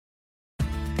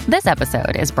This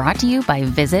episode is brought to you by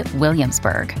Visit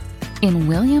Williamsburg. In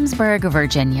Williamsburg,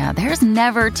 Virginia, there's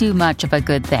never too much of a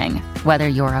good thing. Whether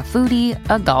you're a foodie,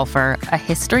 a golfer, a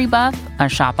history buff, a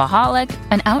shopaholic,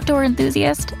 an outdoor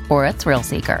enthusiast, or a thrill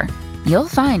seeker, you'll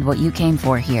find what you came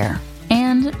for here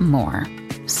and more.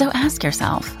 So ask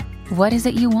yourself, what is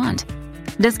it you want?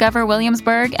 Discover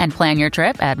Williamsburg and plan your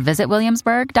trip at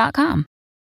visitwilliamsburg.com.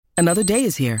 Another day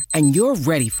is here, and you're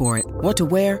ready for it. What to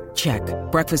wear? Check.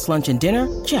 Breakfast, lunch, and dinner?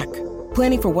 Check.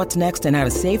 Planning for what's next and how to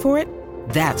save for it?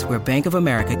 That's where Bank of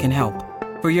America can help.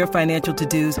 For your financial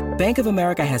to-dos, Bank of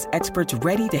America has experts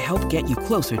ready to help get you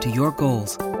closer to your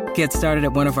goals. Get started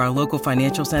at one of our local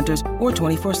financial centers or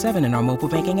 24/7 in our mobile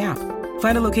banking app.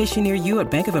 Find a location near you at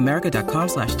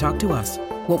bankofamerica.com/talktous.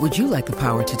 What would you like the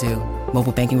power to do?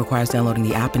 Mobile banking requires downloading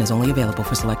the app and is only available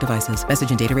for select devices. Message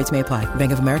and data rates may apply.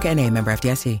 Bank of America N.A., member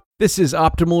FDIC. This is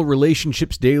Optimal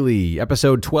Relationships Daily,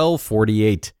 episode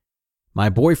 1248. My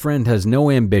boyfriend has no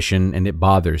ambition and it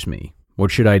bothers me. What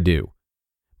should I do?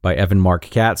 By Evan Mark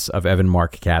Katz of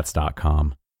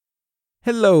evanmarkkatz.com.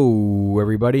 Hello,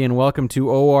 everybody, and welcome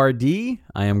to ORD.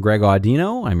 I am Greg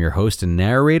Audino. I'm your host and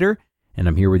narrator, and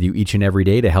I'm here with you each and every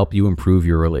day to help you improve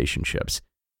your relationships.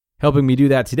 Helping me do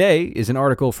that today is an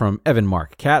article from Evan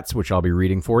Mark Katz, which I'll be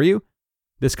reading for you.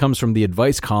 This comes from the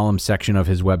advice column section of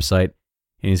his website,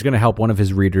 and he's going to help one of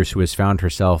his readers who has found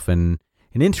herself in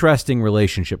an interesting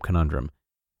relationship conundrum.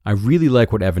 I really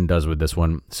like what Evan does with this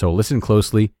one, so listen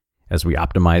closely as we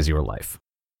optimize your life.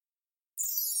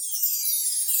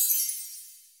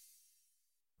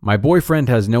 My boyfriend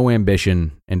has no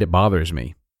ambition, and it bothers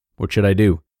me. What should I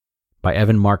do? By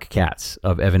Evan Mark Katz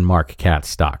of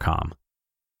evanmarkkatz.com.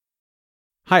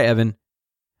 Hi, Evan.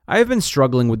 I have been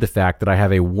struggling with the fact that I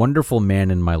have a wonderful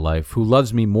man in my life who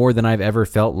loves me more than I've ever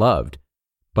felt loved,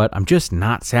 but I'm just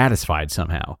not satisfied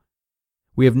somehow.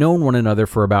 We have known one another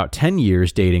for about 10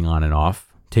 years, dating on and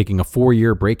off, taking a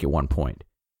 4-year break at one point.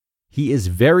 He is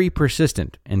very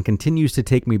persistent and continues to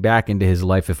take me back into his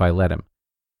life if I let him.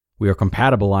 We are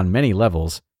compatible on many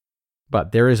levels,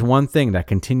 but there is one thing that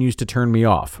continues to turn me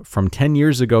off from 10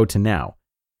 years ago to now,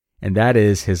 and that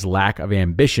is his lack of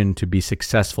ambition to be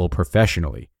successful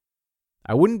professionally.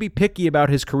 I wouldn't be picky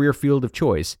about his career field of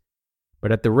choice,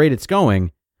 but at the rate it's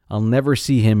going, I'll never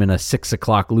see him in a 6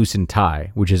 o'clock loosened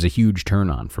tie, which is a huge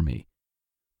turn-on for me.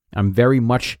 I'm very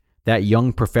much that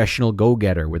young professional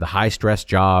go-getter with a high-stress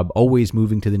job, always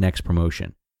moving to the next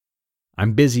promotion.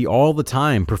 I'm busy all the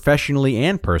time, professionally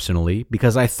and personally,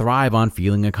 because I thrive on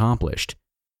feeling accomplished.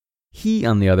 He,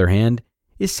 on the other hand,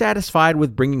 is satisfied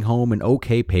with bringing home an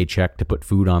okay paycheck to put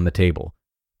food on the table.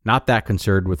 Not that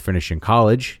concerned with finishing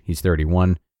college, he's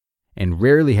 31, and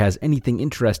rarely has anything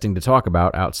interesting to talk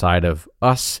about outside of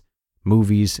us,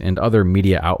 movies, and other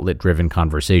media outlet-driven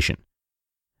conversation.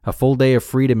 A full day of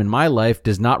freedom in my life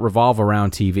does not revolve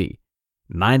around TV.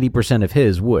 90% of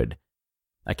his would.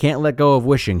 I can't let go of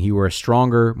wishing he were a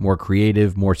stronger, more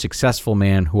creative, more successful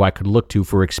man who I could look to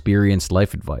for experienced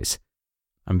life advice.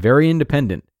 I'm very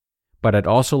independent, but I'd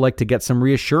also like to get some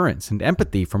reassurance and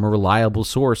empathy from a reliable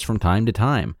source from time to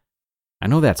time. I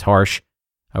know that's harsh.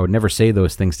 I would never say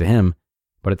those things to him,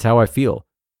 but it's how I feel.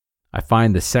 I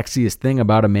find the sexiest thing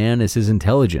about a man is his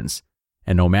intelligence,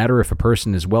 and no matter if a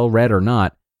person is well-read or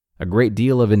not, a great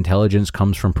deal of intelligence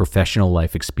comes from professional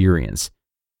life experience.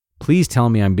 Please tell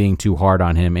me I'm being too hard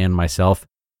on him and myself.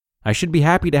 I should be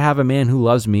happy to have a man who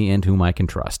loves me and whom I can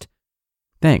trust.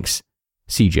 Thanks,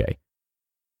 CJ.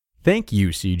 Thank you,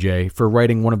 CJ, for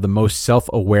writing one of the most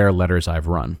self-aware letters I've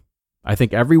run. I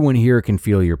think everyone here can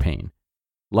feel your pain.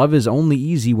 Love is only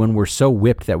easy when we're so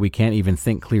whipped that we can't even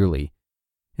think clearly.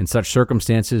 In such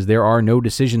circumstances, there are no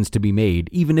decisions to be made,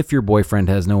 even if your boyfriend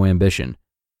has no ambition.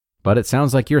 But it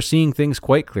sounds like you're seeing things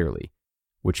quite clearly,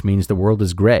 which means the world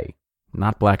is gray,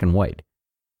 not black and white.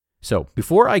 So,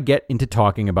 before I get into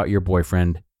talking about your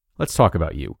boyfriend, let's talk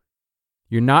about you.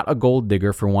 You're not a gold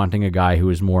digger for wanting a guy who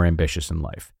is more ambitious in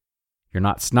life. You're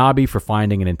not snobby for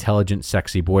finding an intelligent,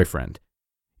 sexy boyfriend.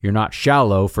 You're not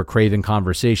shallow for craving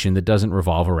conversation that doesn't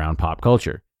revolve around pop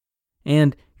culture.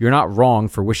 And you're not wrong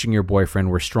for wishing your boyfriend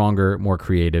were stronger, more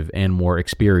creative, and more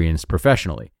experienced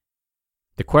professionally.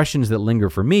 The questions that linger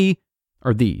for me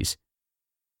are these.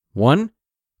 1.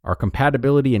 Are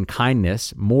compatibility and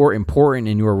kindness more important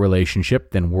in your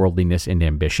relationship than worldliness and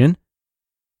ambition?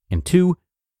 And 2.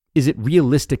 Is it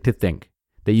realistic to think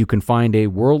that you can find a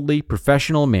worldly,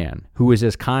 professional man who is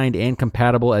as kind and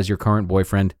compatible as your current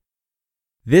boyfriend?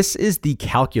 This is the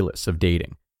calculus of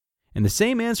dating, and the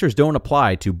same answers don't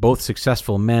apply to both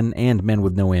successful men and men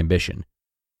with no ambition.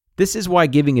 This is why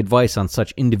giving advice on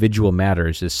such individual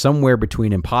matters is somewhere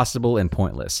between impossible and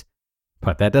pointless.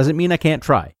 But that doesn't mean I can't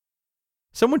try.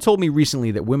 Someone told me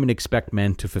recently that women expect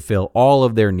men to fulfill all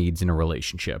of their needs in a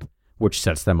relationship, which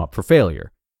sets them up for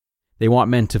failure. They want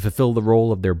men to fulfill the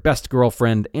role of their best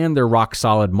girlfriend and their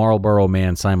rock-solid Marlboro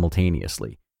man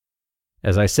simultaneously.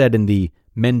 As I said in the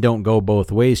Men Don't Go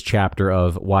Both Ways chapter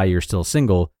of Why You're Still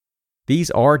Single,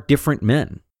 these are different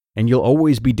men, and you'll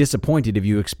always be disappointed if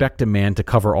you expect a man to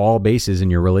cover all bases in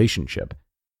your relationship.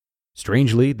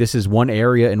 Strangely, this is one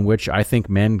area in which I think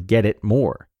men get it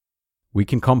more. We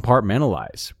can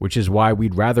compartmentalize, which is why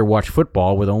we'd rather watch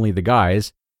football with only the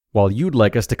guys, while you'd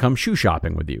like us to come shoe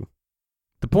shopping with you.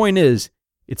 The point is,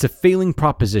 it's a failing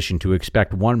proposition to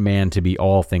expect one man to be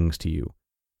all things to you.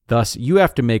 Thus, you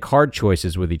have to make hard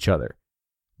choices with each other.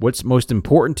 What's most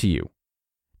important to you?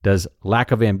 Does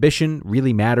lack of ambition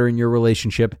really matter in your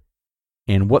relationship?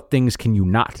 And what things can you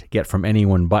not get from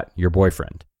anyone but your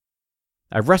boyfriend?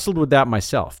 I've wrestled with that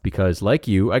myself because, like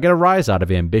you, I get a rise out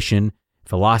of ambition,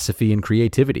 philosophy, and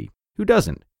creativity. Who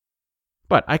doesn't?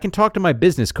 But I can talk to my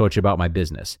business coach about my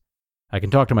business. I can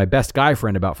talk to my best guy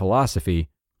friend about philosophy,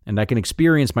 and I can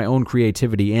experience my own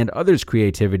creativity and others'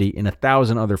 creativity in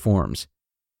 1,000 other forms.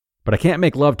 But I can't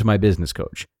make love to my business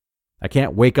coach. I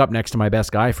can't wake up next to my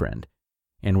best guy friend.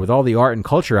 And with all the art and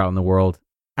culture out in the world,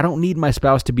 I don't need my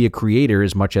spouse to be a creator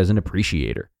as much as an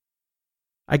appreciator.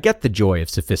 I get the joy of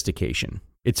sophistication.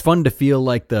 It's fun to feel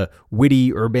like the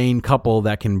witty, urbane couple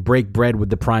that can break bread with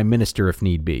the prime minister if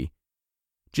need be.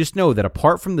 Just know that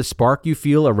apart from the spark you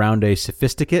feel around a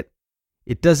sophisticate,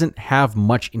 it doesn't have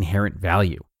much inherent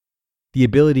value. The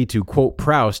ability to quote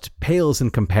Proust pales in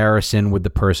comparison with the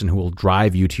person who will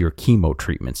drive you to your chemo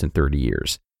treatments in 30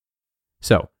 years.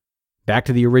 So, back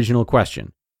to the original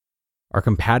question. Are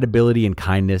compatibility and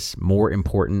kindness more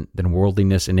important than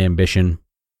worldliness and ambition?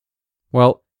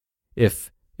 Well,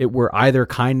 if it were either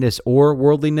kindness or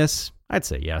worldliness, I'd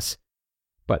say yes.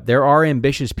 But there are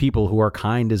ambitious people who are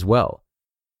kind as well.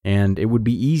 And it would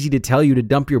be easy to tell you to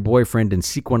dump your boyfriend and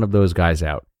seek one of those guys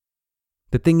out.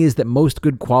 The thing is that most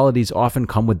good qualities often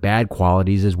come with bad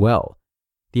qualities as well.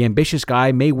 The ambitious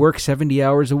guy may work 70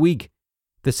 hours a week.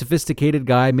 The sophisticated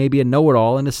guy may be a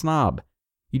know-it-all and a snob.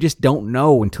 You just don't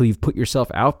know until you've put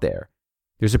yourself out there.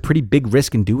 There's a pretty big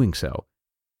risk in doing so.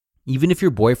 Even if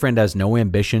your boyfriend has no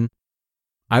ambition,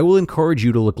 I will encourage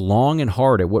you to look long and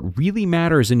hard at what really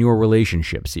matters in your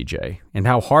relationship, CJ, and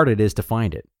how hard it is to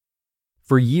find it.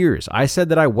 For years, I said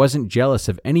that I wasn't jealous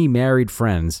of any married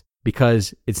friends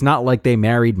because it's not like they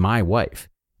married my wife.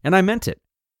 And I meant it.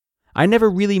 I never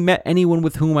really met anyone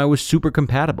with whom I was super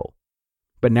compatible.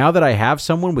 But now that I have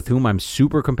someone with whom I'm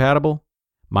super compatible,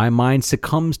 my mind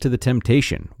succumbs to the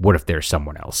temptation. What if there's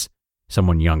someone else?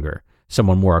 Someone younger,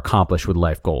 someone more accomplished with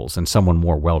life goals, and someone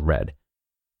more well-read.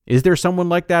 Is there someone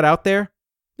like that out there?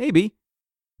 Maybe.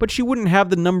 But she wouldn't have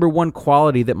the number one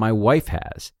quality that my wife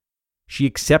has. She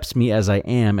accepts me as I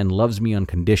am and loves me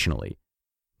unconditionally.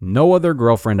 No other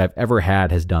girlfriend I've ever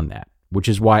had has done that, which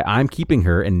is why I'm keeping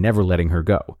her and never letting her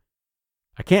go.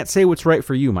 I can't say what's right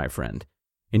for you, my friend.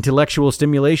 Intellectual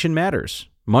stimulation matters.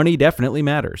 Money definitely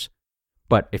matters.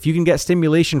 But if you can get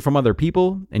stimulation from other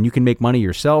people and you can make money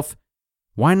yourself,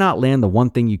 why not land the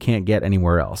one thing you can't get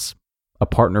anywhere else? A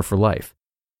partner for life.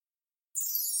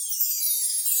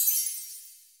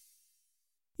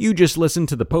 You just listened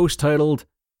to the post titled,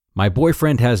 "My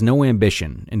Boyfriend Has No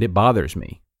Ambition and It Bothers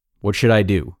Me. What Should I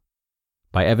Do?"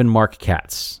 by Evan Mark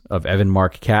Katz of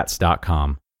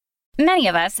evanmarkcats.com. Many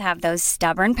of us have those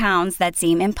stubborn pounds that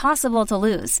seem impossible to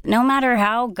lose, no matter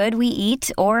how good we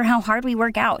eat or how hard we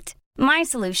work out. My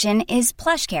solution is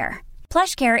PlushCare.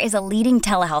 PlushCare is a leading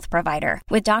telehealth provider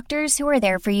with doctors who are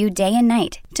there for you day and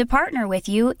night to partner with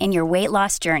you in your weight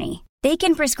loss journey. They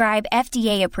can prescribe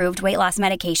FDA-approved weight loss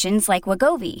medications like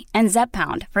Wegovy and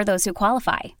Zepbound for those who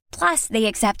qualify. Plus, they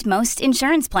accept most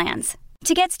insurance plans.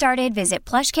 To get started, visit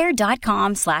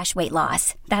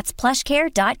plushcare.com/weightloss. That's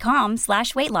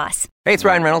plushcare.com/weightloss. Hey, it's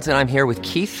Ryan Reynolds, and I'm here with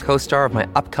Keith, co-star of my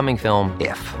upcoming film,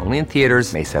 If, only in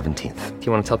theaters May 17th. Do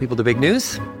you want to tell people the big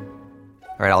news?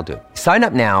 All right, I'll do it. Sign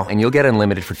up now and you'll get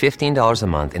unlimited for $15 a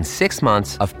month and 6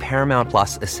 months of Paramount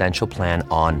Plus Essential Plan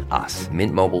on us.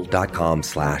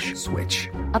 MintMobile.com/switch.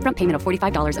 Upfront payment of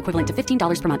 $45 equivalent to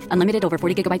 $15 per month. Unlimited over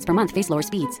 40 gigabytes per month. Face lower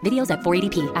speeds. Videos at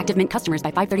 480p. Active Mint customers by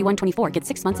 531.24 get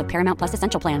 6 months of Paramount Plus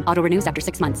Essential Plan. Auto renews after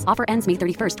 6 months. Offer ends May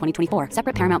 31st, 2024.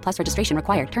 Separate Paramount Plus registration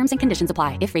required. Terms and conditions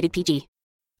apply if rated PG.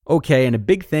 Okay, and a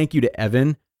big thank you to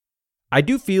Evan. I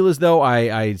do feel as though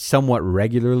I somewhat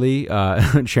regularly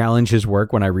challenge his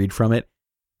work when I read from it,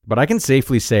 but I can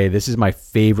safely say this is my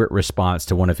favorite response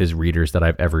to one of his readers that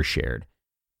I've ever shared.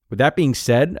 With that being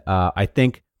said, I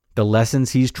think the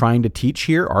lessons he's trying to teach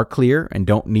here are clear and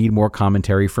don't need more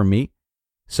commentary from me.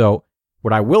 So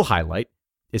what I will highlight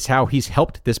is how he's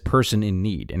helped this person in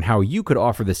need and how you could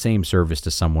offer the same service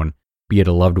to someone, be it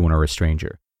a loved one or a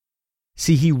stranger.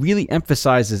 See, he really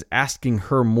emphasizes asking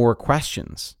her more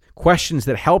questions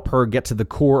that help her get to the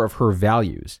core of her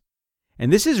values.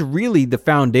 And this is really the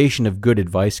foundation of good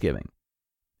advice giving.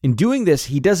 In doing this,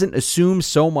 he doesn't assume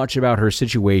so much about her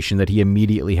situation that he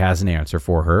immediately has an answer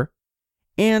for her.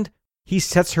 And he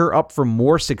sets her up for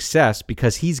more success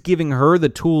because he's giving her the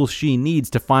tools she needs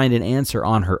to find an answer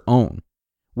on her own,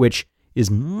 which is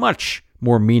much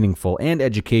more meaningful and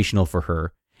educational for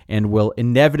her and will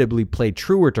inevitably play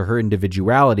truer to her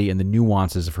individuality and the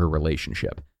nuances of her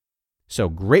relationship. So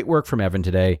great work from Evan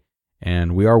today,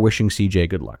 and we are wishing CJ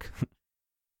good luck.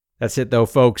 That's it though,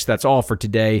 folks. That's all for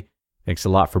today. Thanks a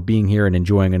lot for being here and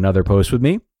enjoying another post with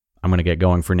me. I'm going to get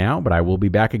going for now, but I will be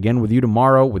back again with you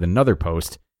tomorrow with another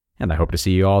post, and I hope to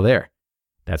see you all there.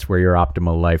 That's where your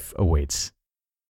optimal life awaits.